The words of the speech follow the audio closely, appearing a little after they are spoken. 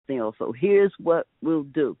something else. So here's what we'll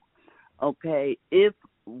do. Okay, if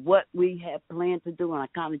what we have planned to do, and I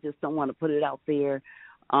kind of just don't want to put it out there,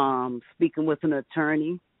 speaking with an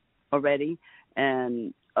attorney already,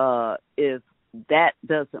 and if that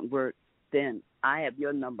doesn't work, then I have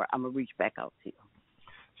your number. I'm going to reach back out to you.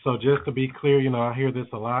 So just to be clear, I hear this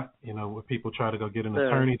a lot, when people try to go get an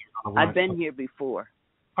attorney. I've been here before.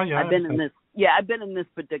 Oh, yeah. I've been in this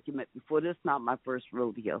predicament before. This is not my first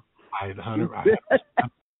rodeo.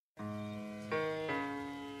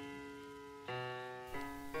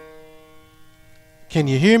 Can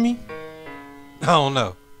you hear me? I don't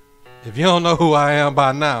know. If you don't know who I am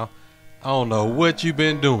by now, I don't know what you've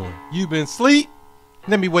been doing. You been asleep?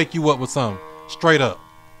 Let me wake you up with something. Straight up.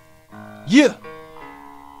 Yeah.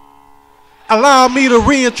 Allow me to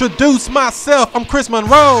reintroduce myself. I'm Chris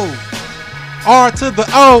Monroe. R to the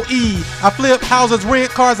O-E. I flip houses, rent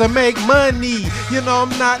cars, and make money. I'm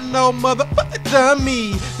not no motherfucker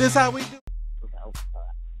dummy. This how we do.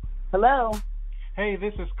 Hello. Hey,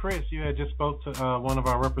 this is Chris. You had just spoke to one of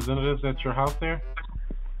our representatives at your house there.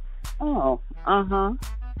 Oh,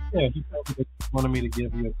 Yeah, he told me that he wanted me to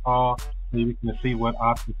give you a call so you can see what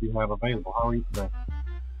options you have available. How are you today?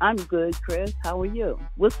 I'm good, Chris. How are you?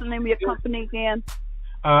 What's the name of your company again?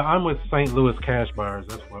 I'm with St. Louis Cash Buyers.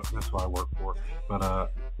 That's what I work for.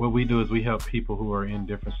 But what we do is we help people who are in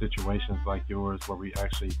different situations like yours, where we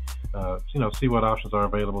actually, see what options are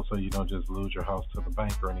available, so you don't just lose your house to the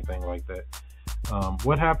bank or anything like that.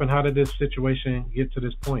 What happened? How did this situation get to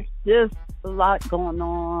this point? Just a lot going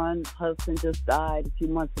on. Husband just died a few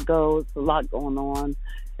months ago. It's a lot going on.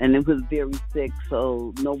 And it was very sick,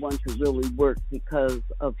 so no one could really work because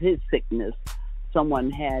of his sickness. Someone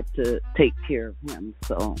had to take care of him.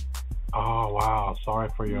 So. Oh, wow. Sorry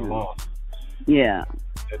for your loss. Yeah.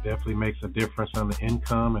 That definitely makes a difference on the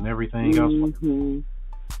income and everything else. Mm-hmm.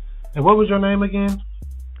 And what was your name again?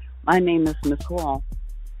 My name is Miss Hall.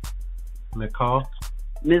 Nicole?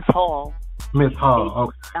 Miss Hall. Miss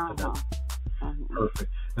Hall, okay.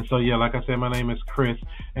 Perfect. And so, like I said, my name is Chris.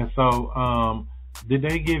 And so, did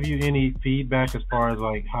they give you any feedback as far as,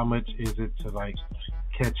 how much is it to,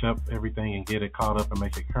 catch up everything and get it caught up and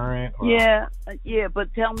make it current? Or? Yeah,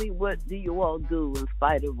 but tell me, what do you all do in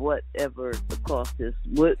spite of whatever the cost is?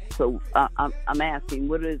 I'm asking,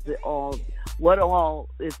 what is it all? What all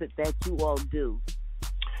is it that you all do?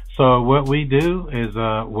 So what we do is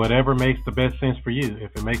whatever makes the best sense for you.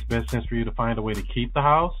 If it makes best sense for you to find a way to keep the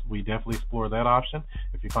house, we definitely explore that option.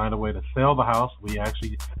 If you find a way to sell the house, we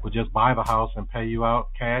actually will just buy the house and pay you out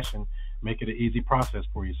cash and make it an easy process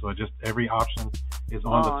for you. So just every option is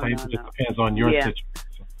on the table. It just depends on your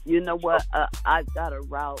situation. You know what? I've got a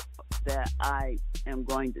route that I am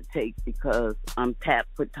going to take because I'm tapped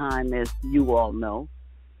for time, as you all know.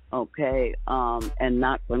 Okay, and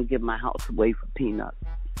not going to give my house away for peanuts.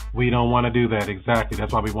 We don't want to do that. Exactly.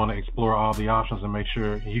 That's why we want to explore all the options and make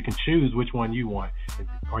sure you can choose which one you want.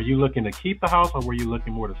 Are you looking to keep the house, or were you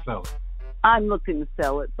looking more to sell it? I'm looking to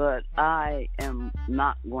sell it, but I am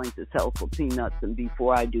not going to sell for peanuts. And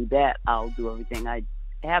before I do that, I'll do everything I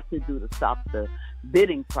have to do to stop the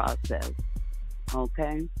bidding process.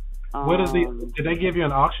 Okay. Did they give you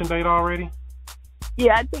an auction date already?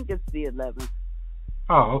 Yeah, I think it's the 11th.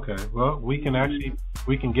 Oh, okay. Well, we can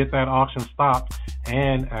get that auction stopped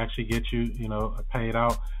and actually get you, paid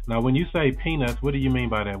out. Now, when you say peanuts, what do you mean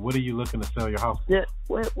by that? What are you looking to sell your house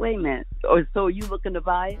for? Wait a minute. So are you looking to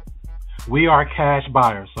buy it? We are cash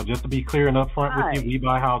buyers. So just to be clear and upfront with you, we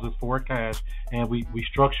buy houses for cash, and we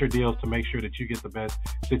structure deals to make sure that you get the best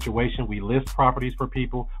situation. We list properties for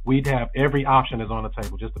people. We'd have every option is on the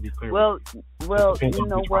table, just to be clear. Well, you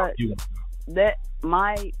know what? That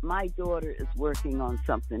my daughter is working on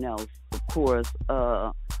something else. Of course,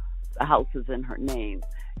 the house is in her name,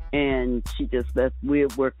 and she just left. We're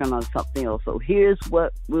working on something else. So here's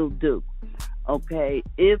what we'll do. Okay,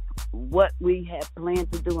 if what we have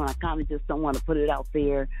planned to do, and I kind of just don't want to put it out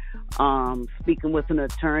there, speaking with an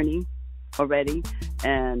attorney already,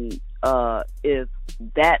 and if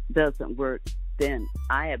that doesn't work, then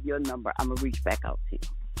I have your number. I'm gonna reach back out to you.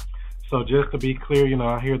 So just to be clear,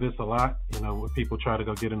 I hear this a lot, when people try to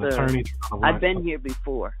go get an attorney. I've been here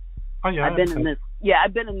before. Oh, yeah. I've been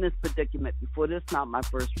in this predicament before. This is not my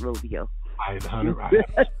first rodeo. So that's why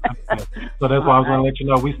I was going to let you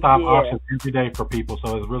know we stop auctions every day for people.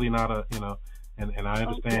 So it's really not and I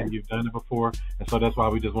understand you've done it before, and so that's why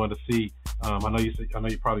we just wanted to see. I know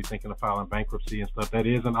you're probably thinking of filing bankruptcy and stuff. That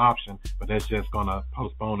is an option, but that's just going to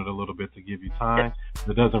postpone it a a little bit to give you time.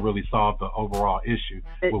 It doesn't really solve the overall issue.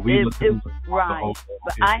 Right.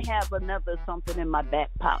 But I have another something in my back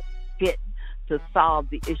pocket to solve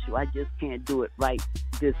the issue. I just can't do it right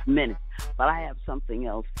this minute. But I have something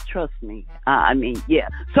else. Trust me. Yeah.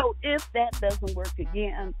 So if that doesn't work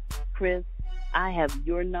again, Chris, I have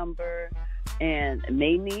your number and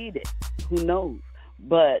may need it. Who knows?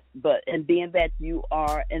 But and being that you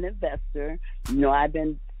are an investor, I've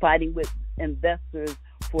been fighting with investors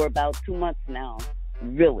for about 2 months now.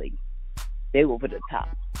 Really, they were over the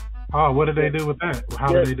top. Oh, what did they do with that? How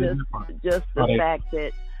did they do that? Just the fact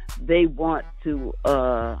that they want to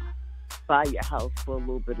buy your house for a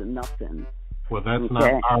little bit of nothing. Well, that's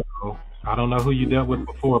not our goal. I don't know who you dealt with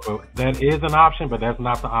before, but that is an option, but that's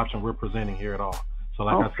not the option we're presenting here at all. So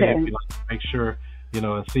like I said, we like to make sure,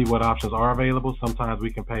 and see what options are available. Sometimes we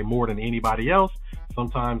can pay more than anybody else.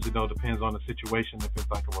 Sometimes, depends on the situation. If it's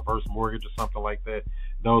like a reverse mortgage or something like that,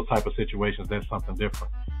 those type of situations, that's something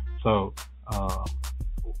different. So,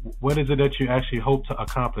 what is it that you actually hope to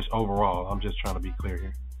accomplish overall? I'm just trying to be clear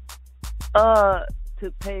here.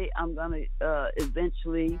 To pay, I'm going to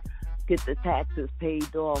eventually get the taxes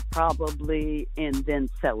paid off probably and then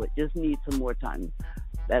sell it. Just need some more time.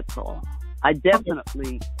 That's all. I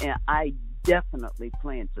definitely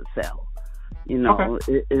plan to sell.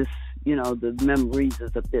 It's, the memories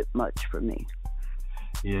is a bit much for me.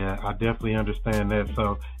 Yeah, I definitely understand that.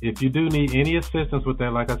 So if you do need any assistance with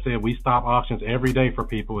that, like I said, we stop auctions every day for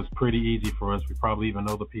people. It's pretty easy for us. We probably even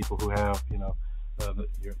know the people who have,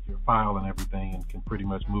 your file and everything and can pretty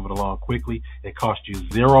much move it along quickly. It costs you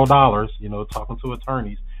 $0, talking to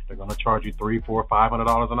attorneys. They're going to charge you $300, $400,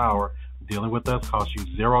 $500 an hour. Dealing with us costs you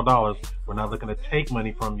 $0. We're not looking to take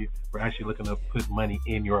money from you. We're actually looking to put money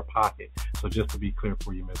in your pocket. So just to be clear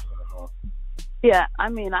for you, Ms. Hall. Yeah, I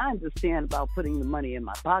understand about putting the money in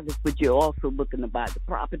my pockets, but you're also looking to buy the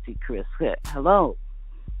property, Chris. Hello.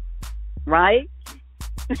 Right?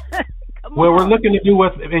 Well, we're looking to do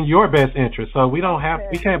what's in your best interest. So we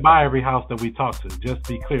can't buy every house that we talk to. Just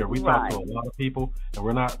be clear. We talk to a lot of people and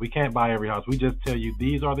we can't buy every house. We just tell you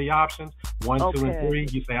these are the options, 1, 2, and 3.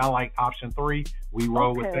 You say, I like option 3. We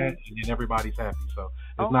roll with that and then everybody's happy. So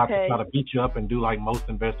it's not to try to beat you up and do like most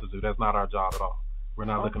investors do. That's not our job at all. We're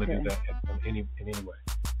not looking to do that in any way.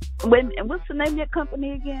 And what's the name of your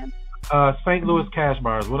company again? St. Louis Cash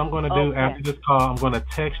Buyers. What I'm going to do after this call, I'm going to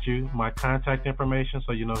text you my contact information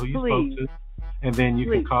so you know who you spoke to. And then you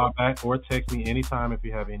can call back or text me anytime if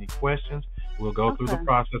you have any questions. We'll go through the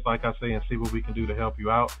process, like I say, and see what we can do to help you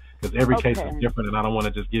out. Because every case is different, and I don't want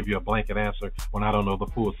to just give you a blanket answer when I don't know the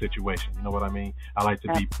full situation. You know what I mean? I like to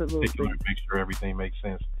be particular and make sure everything makes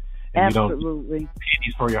sense. And you don't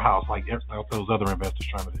pennies for your house like those other investors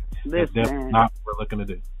trying to do. That's definitely not what we're looking to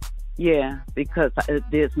do. Yeah, because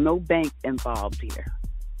there's no bank involved here.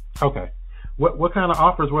 Okay. What kind of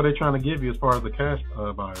offers were they trying to give you as far as the cash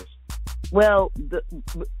buyers? Well,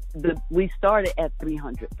 we started at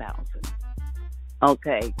 $300,000.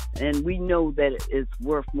 Okay, and we know that it's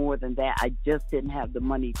worth more than that. I just didn't have the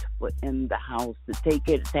money to put in the house to take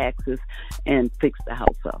care of taxes and fix the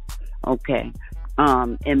house up. Okay.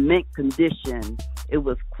 In mint condition, it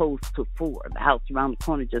was close to $4. The house around the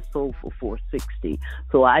corner just sold for $460.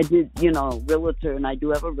 So I did, realtor, and I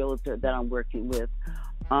do have a realtor that I'm working with.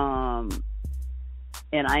 And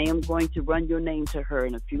I am going to run your name to her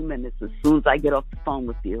in a few minutes. As soon as I get off the phone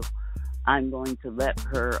with you, I'm going to let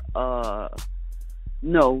her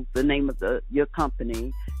know the name of your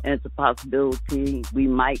company, and it's a possibility we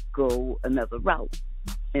might go another route.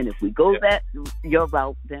 And if we go your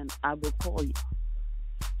route, then I will call you.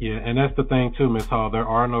 Yeah, and that's the thing too, Ms. Hall. There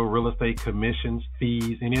are no real estate commissions,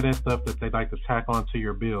 fees, any of that stuff that they like to tack onto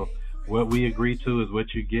your bill. What we agree to is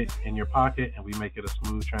what you get in your pocket, and we make it a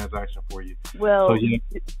smooth transaction for you. Well, so,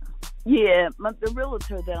 the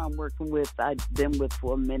realtor that I'm working with, I've been with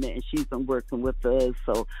for a minute, and she's been working with us.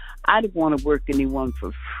 So I don't want to work anyone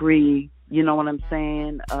for free. You know what I'm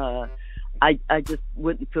saying? I just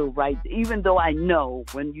wouldn't feel right, even though I know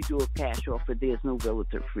when you do a cash offer, there's no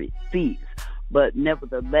realtor fees. But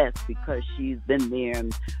nevertheless, because she's been there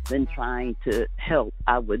and been trying to help,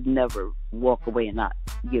 I would never walk away and not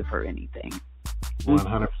give her anything.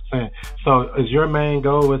 100%. So is your main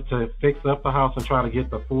goal is to fix up the house and try to get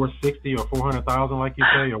the $460 or $400,000 like you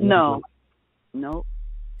say? Or No.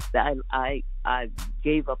 I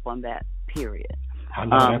gave up on that, period. I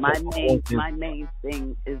know my main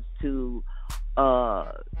thing is to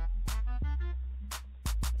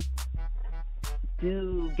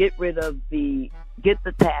get rid of get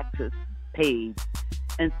the taxes paid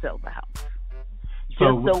and sell the house. Just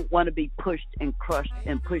don't want to be pushed and crushed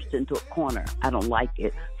and pushed into a corner. I don't like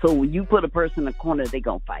it. So when you put a person in a corner, they're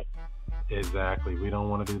going to fight. Exactly. We don't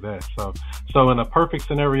want to do that. So in a perfect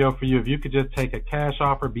scenario for you, if you could just take a cash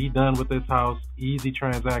offer, be done with this house, easy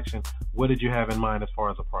transaction, what did you have in mind as far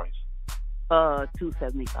as a price?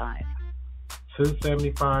 $275.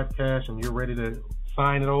 $275 cash, and you're ready to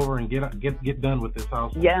sign it over and get done with this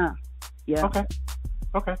house. Yeah.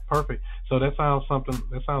 Okay, perfect. So that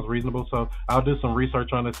sounds reasonable. So I'll do some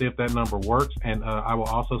research on it, see if that number works, and I will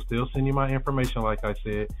also still send you my information, like I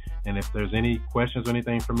said. And if there's any questions or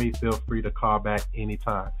anything for me, feel free to call back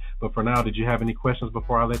anytime. But for now, did you have any questions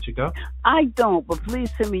before I let you go? I don't, but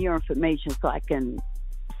please send me your information so I can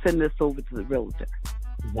send this over to the realtor.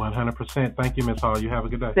 100%. Thank you, Ms. Hall. You have a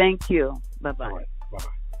good day. Thank you. Bye-bye. All right. Bye-bye.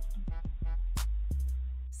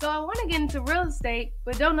 So I want to get into real estate,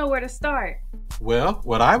 but don't know where to start. Well,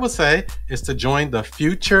 what I would say is to join the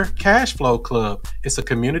Future Cash Flow Club. It's a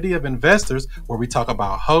community of investors where we talk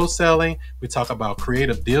about wholesaling, we talk about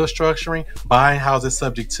creative deal structuring, buying houses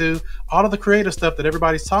subject to, all of the creative stuff that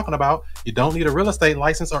everybody's talking about. You don't need a real estate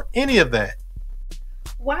license or any of that.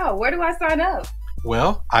 Wow, where do I sign up?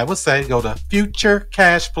 Well, I would say go to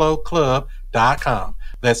futurecashflowclub.com.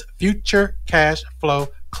 That's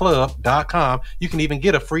futurecashflowclub.com. You can even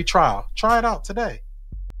get a free trial. Try it out today.